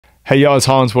Hey y'all, it's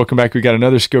Hans. Welcome back. We got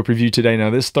another scope review today. Now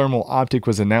this thermal optic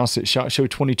was announced at SHOT Show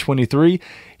 2023,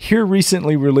 here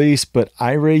recently released, but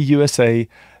iRay USA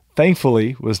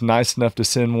thankfully was nice enough to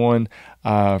send one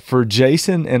for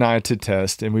Jason and I to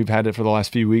test, and we've had it for the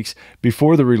last few weeks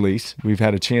before the release. We've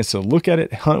had a chance to look at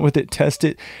it, hunt with it, test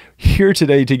it, here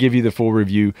today to give you the full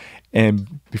review.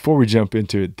 And before we jump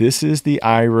into it, this is the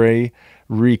iRay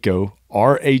Rico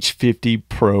RH50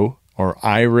 Pro, or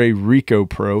iRay Rico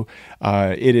Pro.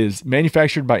 It is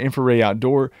manufactured by InfiRay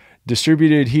Outdoor,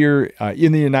 distributed here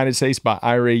in the United States by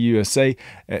iRay USA.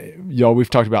 Y'all, we've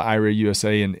talked about iRay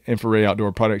USA and InfiRay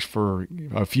Outdoor products for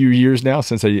a few years now,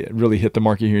 since they really hit the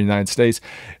market here in the United States.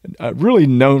 Really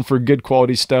known for good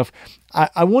quality stuff.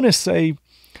 I want to say,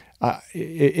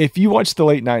 if you watch the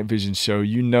Late Night Vision show,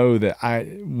 you know that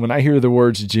when I hear the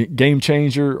words game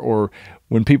changer, or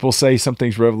when people say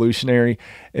something's revolutionary,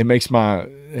 it makes my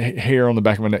hair on the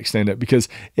back of my neck stand up, because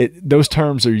those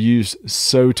terms are used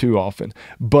so too often.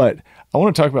 But I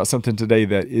want to talk about something today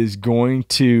that is going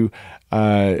to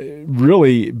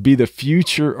really be the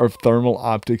future of thermal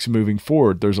optics moving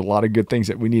forward. There's a lot of good things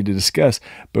that we need to discuss,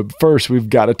 but first we've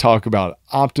got to talk about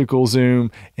optical zoom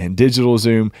and digital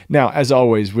zoom. Now, as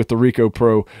always with the Rico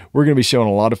Pro, we're going to be showing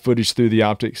a lot of footage through the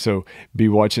optic, so be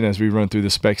watching as we run through the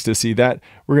specs to see that.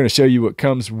 We're going to show you what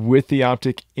comes with the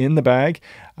optic in the bag.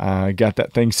 Got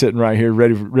that thing sitting right here,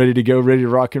 ready to go, ready to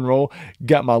rock and roll.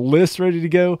 Got my list ready to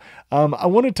go. I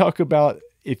want to talk about,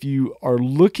 if you are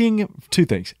looking, two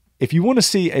things. If you want to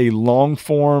see a long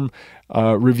form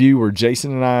review where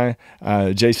Jason and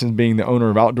I, Jason being the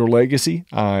owner of Outdoor Legacy,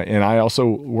 and I also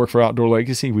work for Outdoor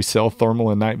Legacy. We sell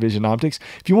thermal and night vision optics.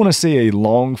 If you want to see a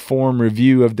long form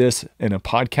review of this in a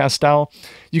podcast style,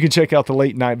 you can check out the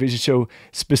Late Night Vision show.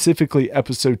 Specifically,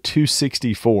 episode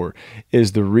 264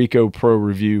 is the Rico Pro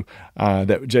review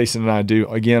that Jason and I do.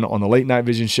 Again, on the Late Night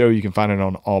Vision show, you can find it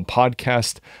on all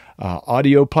podcast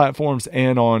audio platforms,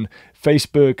 and on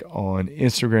Facebook, on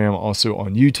Instagram, also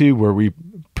on YouTube, where we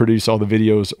produce all the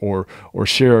videos or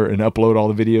share and upload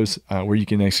all the videos where you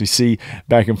can actually see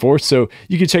back and forth. So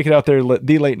you can check it out there,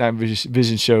 the Late Night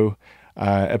Vision show,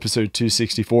 episode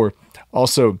 264.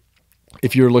 Also,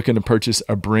 if you're looking to purchase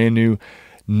a brand new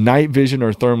night vision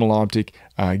or thermal optic,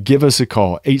 give us a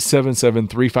call,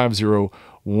 877-350-1818,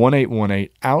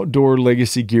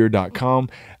 outdoorlegacygear.com.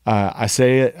 I'll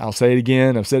say it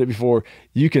again. I've said it before.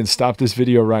 You can stop this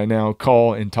video right now,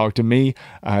 call and talk to me.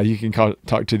 You can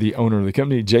talk to the owner of the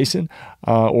company, Jason,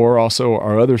 or also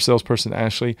our other salesperson,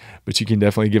 Ashley, but you can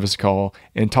definitely give us a call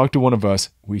and talk to one of us.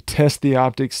 We test the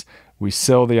optics, we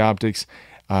sell the optics,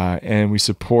 and we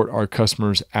support our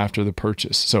customers after the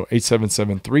purchase. So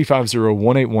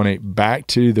 877-350-1818. Back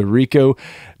to the Rico,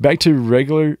 back to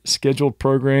regular scheduled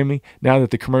programming. Now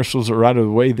that the commercials are out of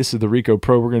the way, this is the Rico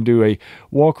Pro. We're going to do a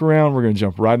walk around. We're going to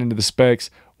jump right into the specs,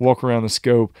 walk around the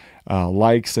scope,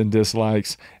 likes and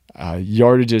dislikes,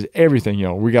 yardages, everything.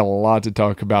 We got a lot to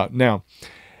talk about. Now,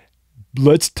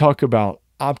 let's talk about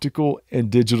optical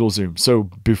and digital zoom. So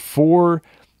before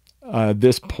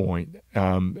this point,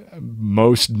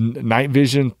 most night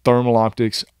vision thermal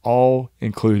optics all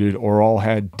included or all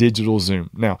had digital zoom.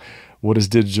 Now, what is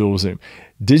digital zoom?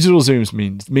 Digital zooms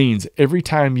means every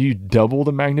time you double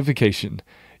the magnification,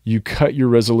 you cut your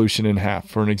resolution in half.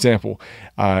 For an example,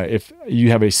 if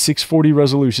you have a 640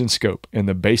 resolution scope and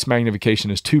the base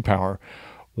magnification is 2 power,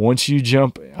 once you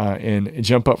jump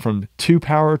up from 2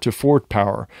 power to 4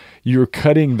 power, you're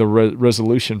cutting the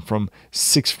resolution from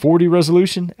 640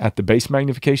 resolution at the base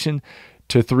magnification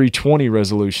to 320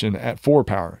 resolution at 4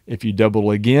 power. If you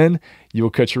double again, you'll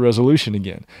cut your resolution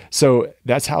again. So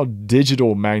that's how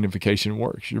digital magnification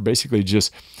works. You're basically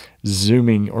just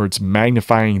zooming, or it's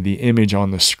magnifying the image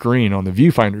on the screen, on the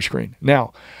viewfinder screen.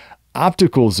 Now,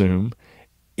 optical zoom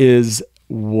is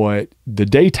what the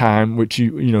daytime, which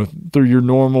you through your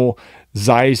normal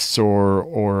Zeiss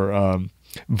or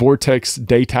Vortex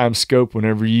daytime scope,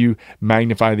 whenever you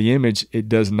magnify the image, it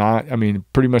does not,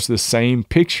 pretty much the same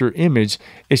picture image.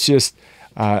 It's just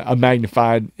a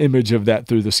magnified image of that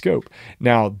through the scope.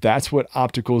 Now, that's what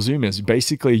optical zoom is.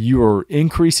 Basically, you are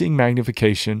increasing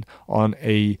magnification on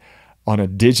a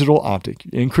digital optic,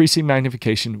 increasing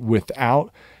magnification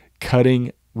without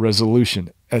cutting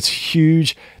resolution. That's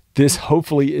huge. This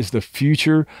hopefully is the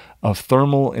future of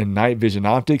thermal and night vision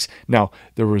optics. Now,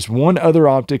 there was one other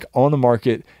optic on the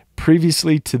market previous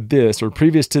to this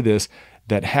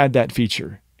that had that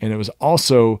feature, and it was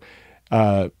also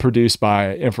produced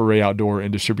by InfiRay Outdoor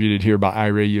and distributed here by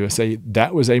iRay USA.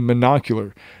 That was a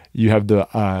monocular. You have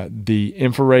the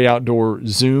InfiRay Outdoor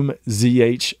Zoom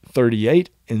ZH38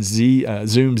 and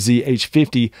Zoom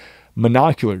ZH50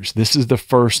 monoculars. This is the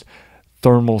first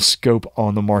thermal scope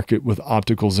on the market with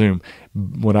optical zoom.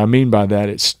 What I mean by that,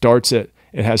 it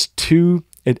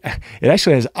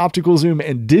actually has optical zoom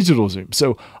and digital zoom.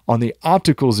 So on the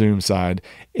optical zoom side,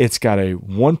 it's got a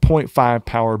 1.5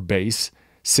 power base,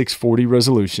 640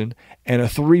 resolution, and a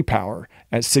 3 power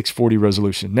at 640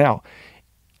 resolution. Now,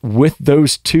 with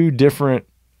those two different,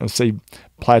 let's say,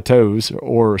 plateaus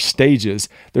or stages,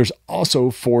 there's also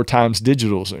 4 times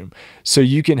digital zoom. So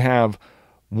you can have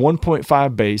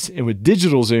 1.5 base, and with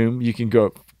digital zoom, you can go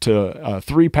up to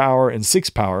 3 power and 6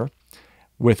 power.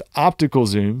 With optical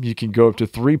zoom, you can go up to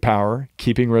 3 power,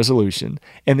 keeping resolution,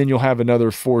 and then you'll have another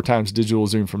 4 times digital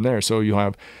zoom from there. So you'll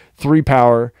have 3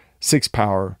 power, 6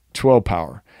 power, 12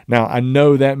 power. Now, I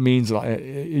know that means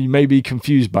you may be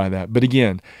confused by that, but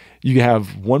again, you have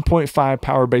 1.5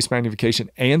 power base magnification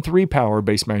and 3 power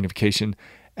base magnification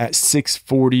at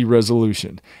 640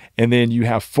 resolution. And then you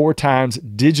have 4 times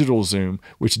digital zoom,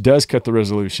 which does cut the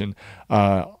resolution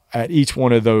at each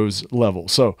one of those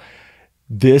levels. So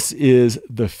this is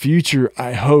the future,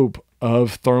 I hope,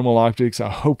 of thermal optics. I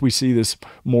hope we see this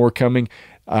more coming.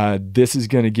 This is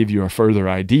going to give you a further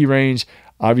ID range.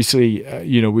 Obviously,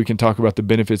 we can talk about the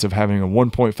benefits of having a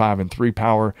 1.5 and 3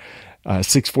 power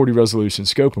 640 resolution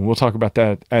scope, and we'll talk about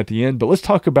that at the end. But let's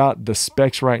talk about the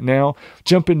specs right now,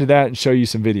 jump into that and show you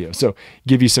some video. So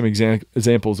give you some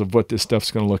examples of what this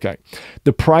stuff's going to look like.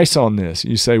 The price on this,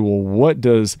 you say, well, what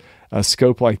does a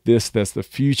scope like this, that's the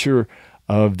future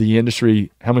of the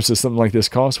industry, how much does something like this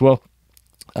cost? Well,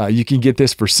 you can get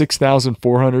this for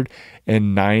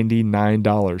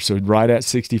 $6,499, so right at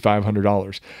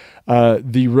 $6,500.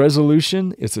 The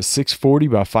resolution, it's a 640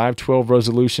 by 512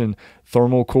 resolution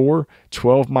thermal core,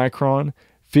 12 micron,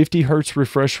 50 hertz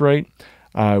refresh rate.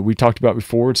 We talked about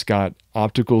before, it's got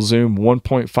optical zoom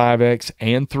 1.5x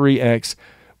and 3x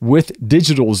with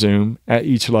digital zoom at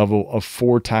each level of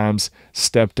 4 times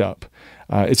stepped up.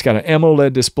 It's got an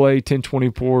AMOLED display,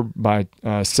 1024 by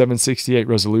 768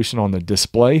 resolution on the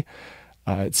display.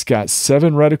 It's got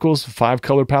 7 reticles, 5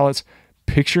 color palettes,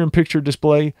 picture-in-picture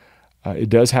display. It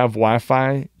does have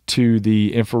Wi-Fi to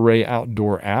the InfiRay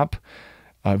Outdoor app.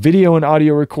 Video and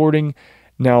audio recording.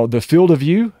 Now, the field of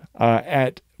view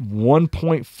at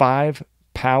 1.5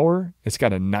 power, it's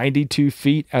got a 92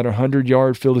 feet at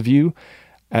 100-yard field of view.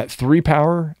 At 3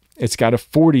 power, it's got a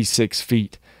 46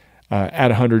 feet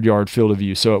at 100-yard field of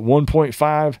view. So at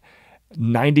 1.5,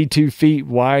 92 feet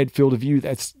wide field of view,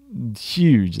 that's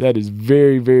huge. That is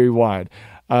very, very wide.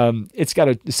 It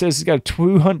says it's got a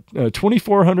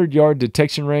 2,400-yard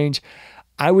detection range.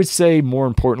 I would say, more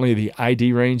importantly, the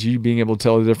ID range, you being able to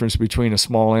tell the difference between a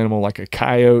small animal like a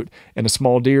coyote and a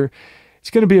small deer, it's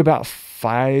going to be about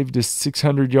 500 to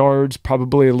 600 yards,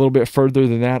 probably a little bit further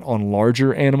than that on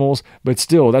larger animals, but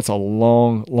still, that's a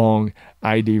long, long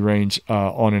ID range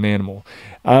on an animal.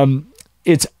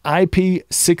 It's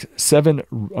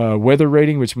IP67 weather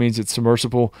rating, which means it's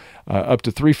submersible up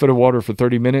to 3 foot of water for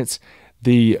 30 minutes.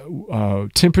 The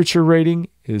temperature rating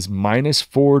is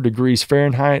 -4 degrees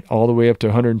Fahrenheit all the way up to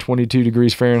 122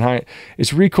 degrees Fahrenheit.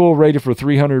 It's recoil rated for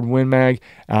 300 Win Mag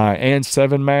and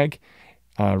 7 Mag.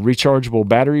 Rechargeable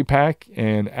battery pack,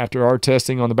 and after our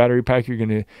testing on the battery pack,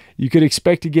 you could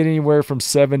expect to get anywhere from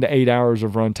 7 to 8 hours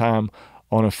of runtime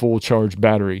on a full charge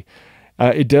battery.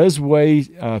 It does weigh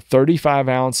 35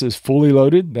 ounces fully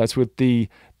loaded. That's with the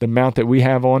mount that we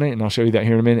have on it, and I'll show you that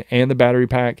here in a minute, and the battery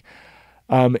pack.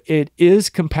 It is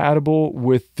compatible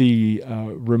with the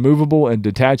removable and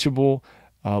detachable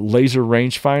laser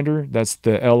rangefinder. That's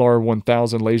the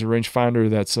LR1000 laser rangefinder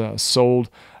that's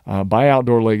sold by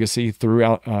Outdoor Legacy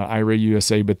throughout iRay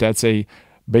USA, but that's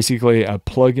basically a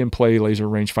plug-and-play laser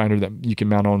rangefinder that you can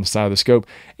mount on the side of the scope.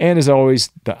 And as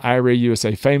always, the iRay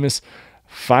USA famous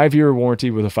 5-year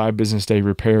warranty with a 5 business day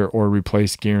repair or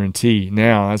replace guarantee.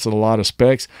 Now, that's a lot of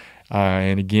specs.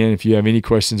 And again, if you have any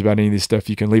questions about any of this stuff,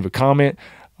 you can leave a comment,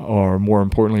 or more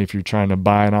importantly, if you're trying to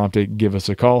buy an optic, give us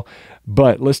a call.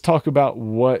 But let's talk about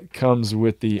what comes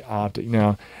with the optic.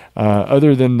 Now,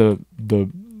 other than the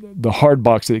hard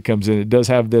box that it comes in, it does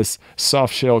have this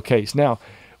soft shell case. Now,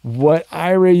 what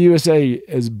iRay USA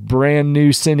is brand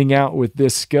new sending out with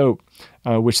this scope,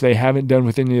 which they haven't done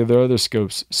with any of their other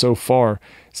scopes so far,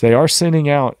 is they are sending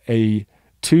out a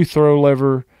 2-throw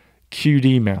lever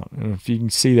QD mount. I don't know if you can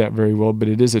see that very well, but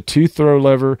it is a 2-throw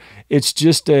lever. It's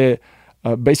just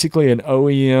basically an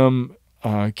OEM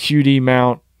QD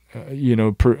mount,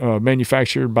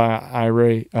 manufactured by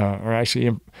iRay, or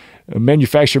actually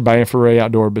manufactured by InfiRay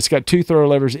Outdoor, but it's got 2-throw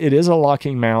levers. It is a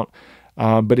locking mount,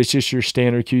 but it's just your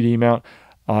standard QD mount.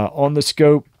 On the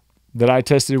scope that I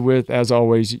tested with, as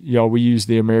always, we use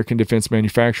the American Defense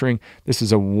Manufacturing. This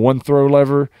is a 1-throw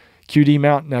lever QD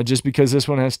mount. Now, just because this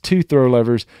one has 2 throw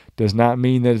levers does not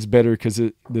mean that it's better because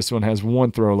this one has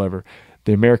 1 throw lever.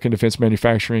 The American Defense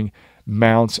Manufacturing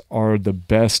mounts are the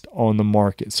best on the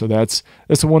market. So that's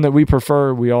the one that we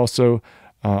prefer. We also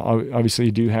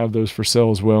obviously do have those for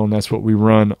sale as well, and that's what we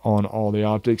run on all the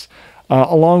optics.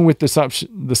 Along with the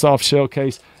soft shell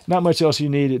case, not much else you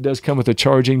need. It does come with a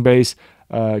charging base.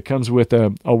 It comes with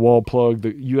a wall plug,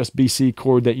 the USB-C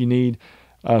cord that you need,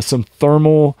 some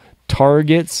thermal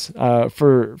targets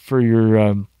for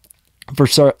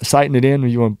sighting it in.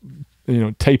 You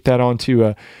want tape that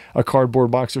onto a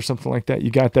cardboard box or something like that.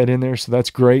 You got that in there, so that's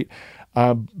great.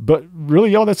 But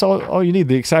really, y'all, that's all you need.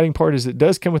 The exciting part is it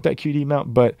does come with that QD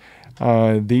mount, but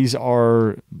these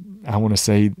are, I want to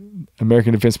say,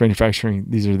 American Defense Manufacturing.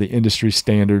 These are the industry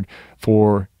standard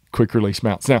for quick release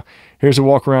mounts. Now, here's a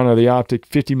walk around of the optic,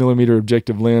 50 millimeter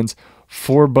objective lens,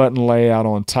 4-button layout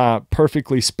on top,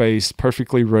 perfectly spaced,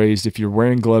 perfectly raised. If you're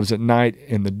wearing gloves at night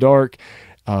in the dark,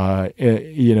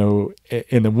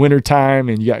 in the winter time,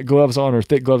 and you got gloves on or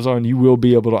thick gloves on, you will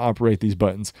be able to operate these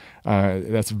buttons.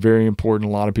 That's very important.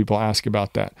 A lot of people ask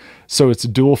about that. So it's a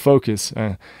dual focus.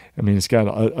 It's got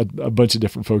a bunch of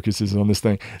different focuses on this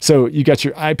thing. So you got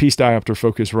your eyepiece diopter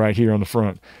focus right here on the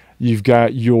front. You've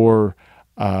got your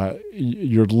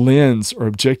lens or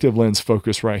objective lens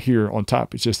focus right here on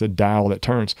top. It's just a dial that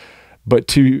turns. But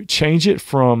to change it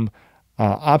from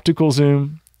optical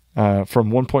zoom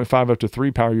from 1.5 up to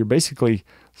 3 power, you're basically,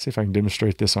 let's see if I can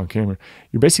demonstrate this on camera.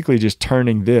 You're basically just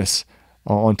turning this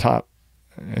on top.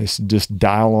 It's just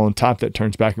dial on top that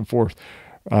turns back and forth.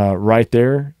 Right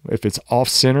there, if it's off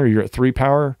center, you're at 3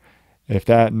 power. If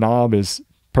that knob is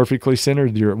perfectly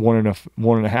centered, you're at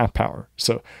 1.5 power.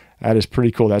 So that is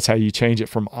pretty cool. That's how you change it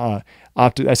from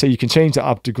that's how you can change the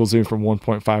optical zoom from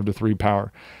 1.5 to 3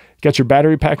 power. Got your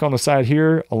battery pack on the side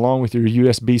here, along with your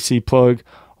USB-C plug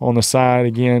on the side.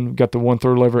 Again, got the 1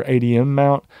 third lever ADM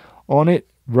mount on it.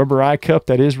 Rubber eye cup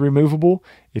that is removable.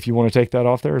 If you want to take that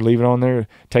off there, leave it on there,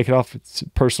 take it off. It's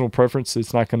personal preference.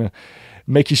 It's not going to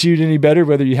make you shoot any better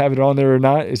whether you have it on there or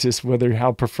not. It's just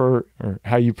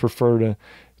how you prefer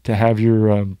to have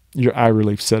your eye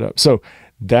relief set up. So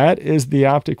that is the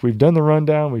optic. We've done the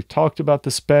rundown. We've talked about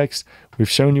the specs. We've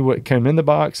shown you what came in the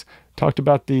box. Talked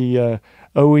about the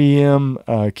OEM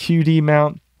QD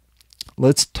mount.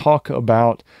 Let's talk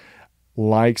about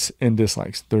likes and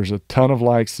dislikes. There's a ton of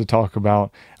likes to talk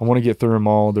about. I want to get through them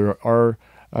all. There are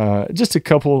just a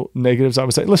couple negatives, I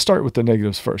would say. Let's start with the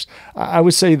negatives first. I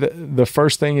would say that the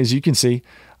first thing is, you can see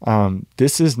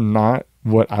this is not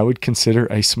what I would consider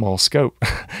a small scope.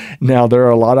 Now, there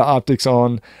are a lot of optics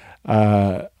on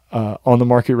the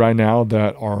market right now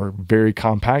that are very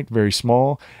compact, very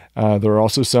small. There are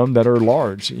also some that are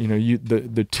large.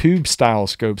 The tube style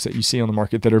scopes that you see on the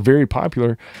market that are very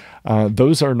popular,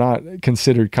 those are not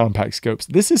considered compact scopes.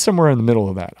 This is somewhere in the middle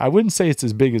of that. I wouldn't say it's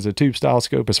as big as a tube style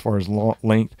scope as far as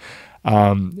length,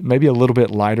 maybe a little bit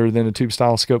lighter than a tube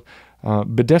style scope,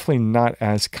 but definitely not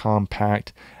as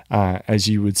compact as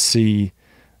you would see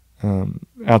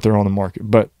out there on the market.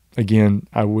 But again,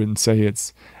 I wouldn't say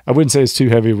it's too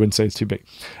heavy. I wouldn't say it's too big.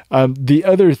 The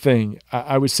other thing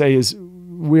I would say is,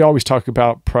 we always talk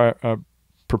about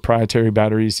proprietary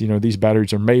batteries. These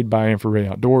batteries are made by InfiRay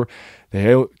Outdoor.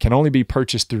 They can only be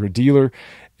purchased through a dealer.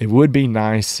 It would be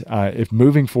nice if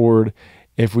moving forward,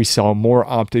 if we saw more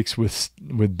optics with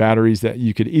batteries that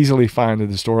you could easily find at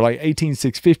the store, like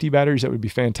 18650 batteries. That would be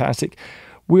fantastic.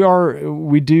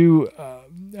 We do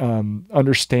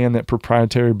understand that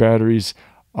proprietary batteries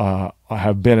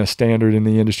have been a standard in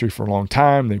the industry for a long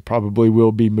time. They probably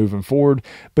will be moving forward,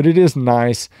 but it is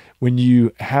nice when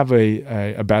you have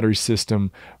a battery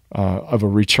system of a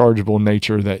rechargeable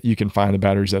nature that you can find the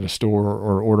batteries at a store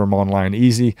or order them online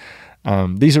easy.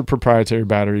 These are proprietary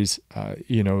batteries.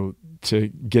 To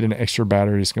get an extra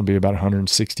battery, it's going to be about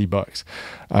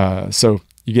 $160. So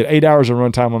you get 8 hours of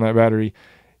runtime on that battery.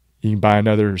 You can buy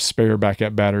another spare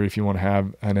backup battery if you want to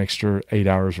have an extra 8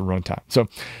 hours of runtime. So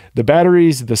the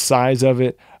batteries, the size of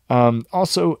it.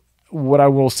 Also, what I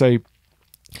will say,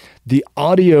 the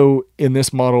audio in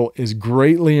this model is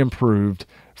greatly improved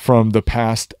from the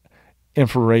past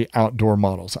InfiRay Outdoor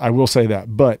models. I will say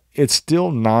that, but it's still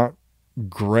not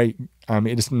great.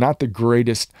 It's not the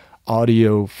greatest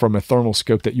audio from a thermal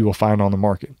scope that you will find on the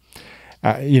market.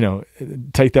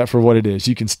 Take that for what it is.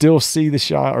 You can still see the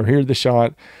shot or hear the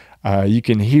shot. You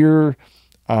can hear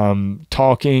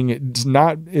talking.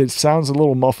 It sounds a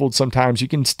little muffled sometimes. You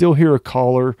can still hear a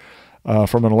caller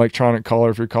from an electronic caller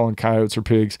if you're calling coyotes or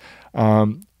pigs.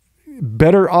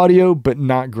 Better audio, but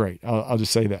not great. I'll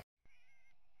just say that.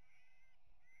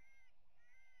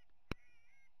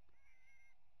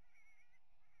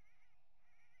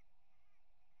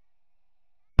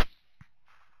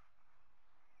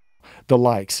 the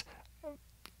likes.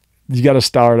 You got to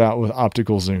start out with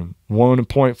optical zoom,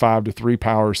 1.5 to 3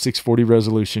 power, 640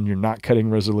 resolution. You're not cutting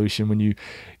resolution when you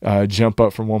jump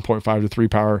up from 1.5 to 3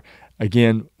 power.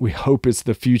 Again, we hope it's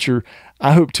the future.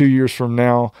 I hope 2 years from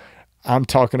now, I'm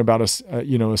talking about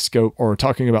a scope, or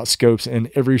talking about scopes, and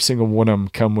every single one of them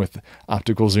come with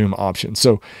optical zoom options.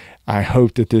 So I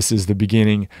hope that this is the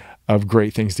beginning of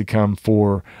great things to come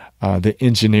for the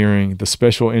engineering, the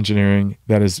special engineering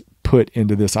that is put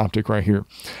into this optic right here.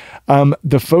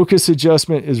 The focus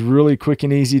adjustment is really quick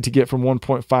and easy to get from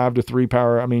 1.5 to 3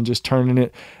 power. I mean, just turning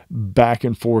it back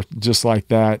and forth just like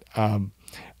that.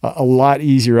 A lot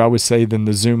easier, I would say, than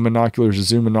the zoom binoculars. The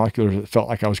zoom binoculars, it felt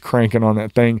like I was cranking on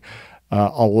that thing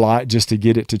a lot just to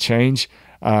get it to change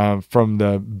from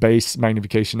the base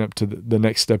magnification up to the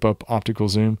next step up optical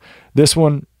zoom. This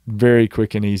one, very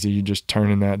quick and easy. You're just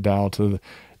turning that dial to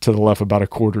the left about a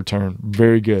quarter turn.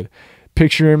 Very good.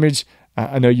 Picture image,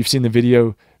 I know you've seen the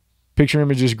video. Picture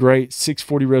image is great.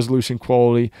 640 resolution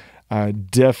quality.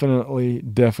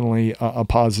 Definitely a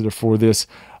positive for this.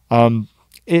 I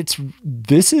hate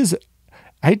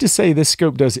to say this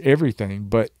scope does everything,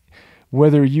 but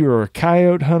whether you are a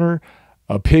coyote hunter,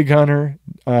 a pig hunter,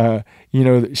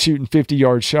 shooting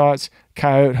 50-yard shots,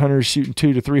 coyote hunters shooting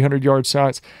 200 to 300-yard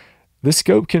shots, this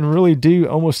scope can really do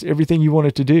almost everything you want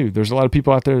it to do. There's a lot of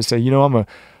people out there that say, I'm a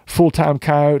full-time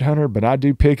coyote hunter, but I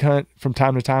do pig hunt from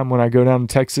time to time when I go down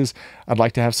to Texas. I'd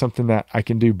like to have something that I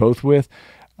can do both with,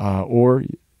 or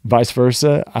vice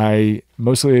versa. I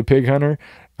mostly a pig hunter,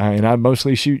 and I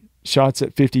mostly shoot shots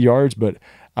at 50 yards, but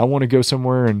I want to go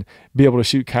somewhere and be able to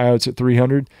shoot coyotes at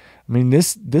 300. I mean,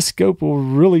 this scope will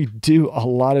really do a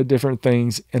lot of different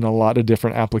things in a lot of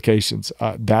different applications.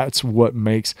 That's what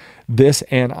makes this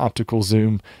and optical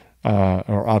zoom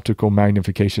or optical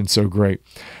magnification so great.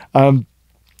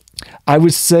 I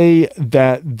would say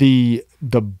that the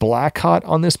black hot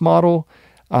on this model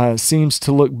seems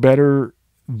to look better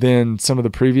than some of the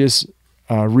previous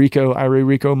iRay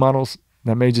Rico models.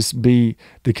 That may just be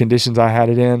the conditions I had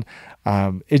it in.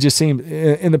 It just seemed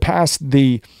in the past,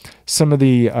 some of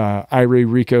the iRay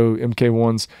Rico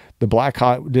MK1s, the black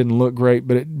hot didn't look great,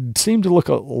 but it seemed to look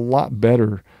a lot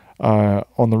better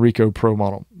on the Rico Pro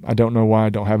model. I don't know why. I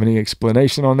don't have any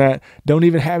explanation on that. Don't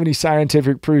even have any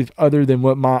scientific proof other than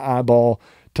what my eyeball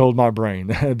told my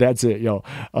brain. That's it, y'all,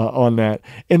 on that.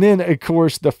 And then, of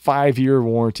course, the 5-year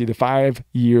warranty, the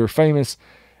 5-year famous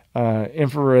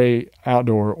InfiRay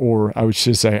Outdoor, or I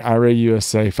should say iRay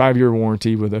USA, 5-year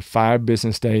warranty with a 5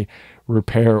 business day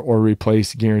repair or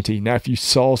replace guarantee. Now, if you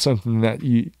saw something that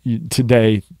you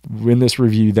today in this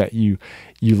review that you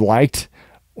liked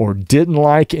or didn't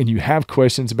like, and you have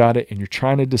questions about it, and you're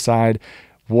trying to decide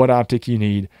what optic you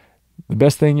need, the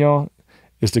best thing, y'all,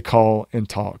 is to call and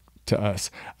talk to us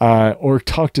or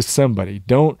talk to somebody.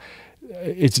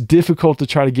 It's difficult to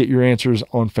try to get your answers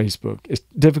on Facebook. It's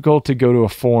difficult to go to a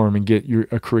forum and get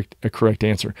a correct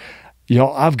answer.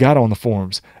 Y'all, I've got on the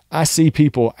forums. I see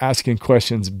people asking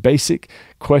questions, basic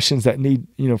questions that need,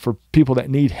 for people that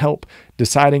need help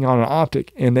deciding on an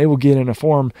optic, and they will get in a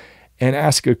forum and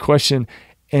ask a question.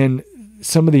 And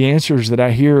some of the answers that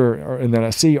I hear and that I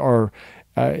see are,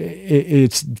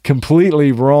 it's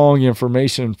completely wrong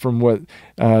information from what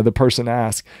the person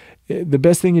asked. The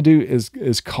best thing you do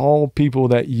is call people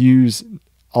that use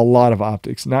a lot of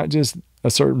optics, not just a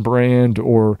certain brand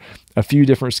or a few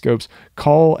different scopes.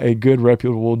 Call a good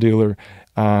reputable dealer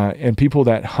and people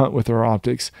that hunt with their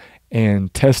optics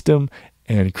and test them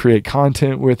and create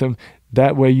content with them.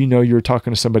 That way, you're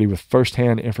talking to somebody with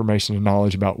firsthand information and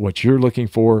knowledge about what you're looking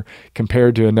for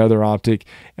compared to another optic.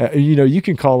 You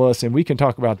can call us and we can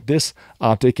talk about this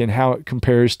optic and how it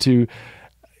compares to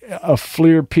a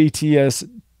FLIR PTS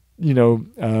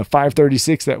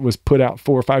 536 that was put out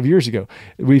 4 or 5 years ago.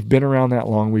 We've been around that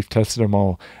long. We've tested them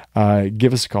all.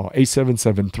 Give us a call,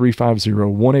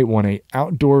 877-350-1818,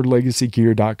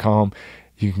 outdoorlegacygear.com.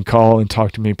 You can call and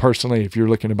talk to me personally if you're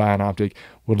looking to buy an optic.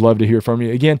 Would love to hear from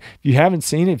you. Again, if you haven't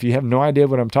seen it, if you have no idea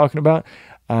what I'm talking about,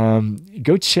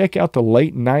 go check out the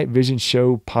Late Night Vision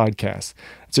Show podcast.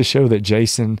 It's a show that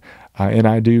Jason and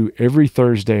I do every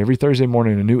Thursday. Every Thursday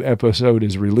morning, a new episode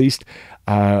is released.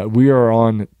 We are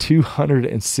on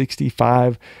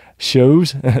 265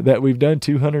 shows that we've done,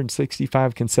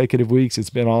 265 consecutive weeks.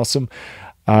 It's been awesome.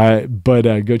 But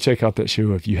go check out that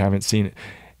show if you haven't seen it.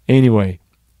 Anyway,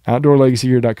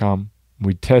 outdoorlegacygear.com.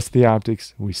 We test the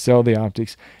optics, we sell the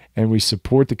optics, and we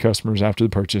support the customers after the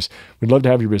purchase. We'd love to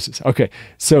have your business. Okay,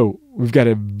 so we've got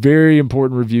a very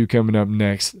important review coming up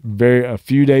next. A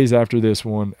few days after this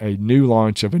one, a new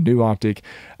launch of a new optic.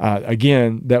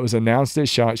 Again, that was announced at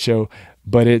SHOT Show,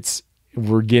 but it's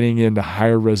we're getting into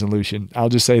higher resolution. I'll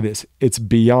just say this, it's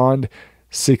beyond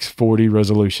 640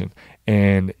 resolution,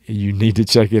 and you need to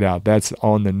check it out. That's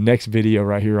on the next video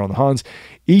right here on the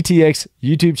HansETX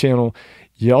YouTube channel.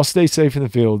 Y'all stay safe in the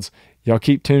fields. Y'all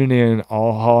keep tuning in.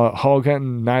 All hog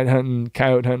hunting, night hunting,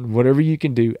 coyote hunting, whatever you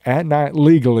can do at night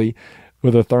legally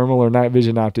with a thermal or night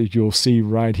vision optic, you'll see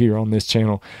right here on this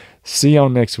channel. See y'all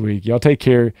next week. Y'all take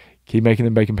care. Keep making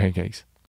them bacon pancakes.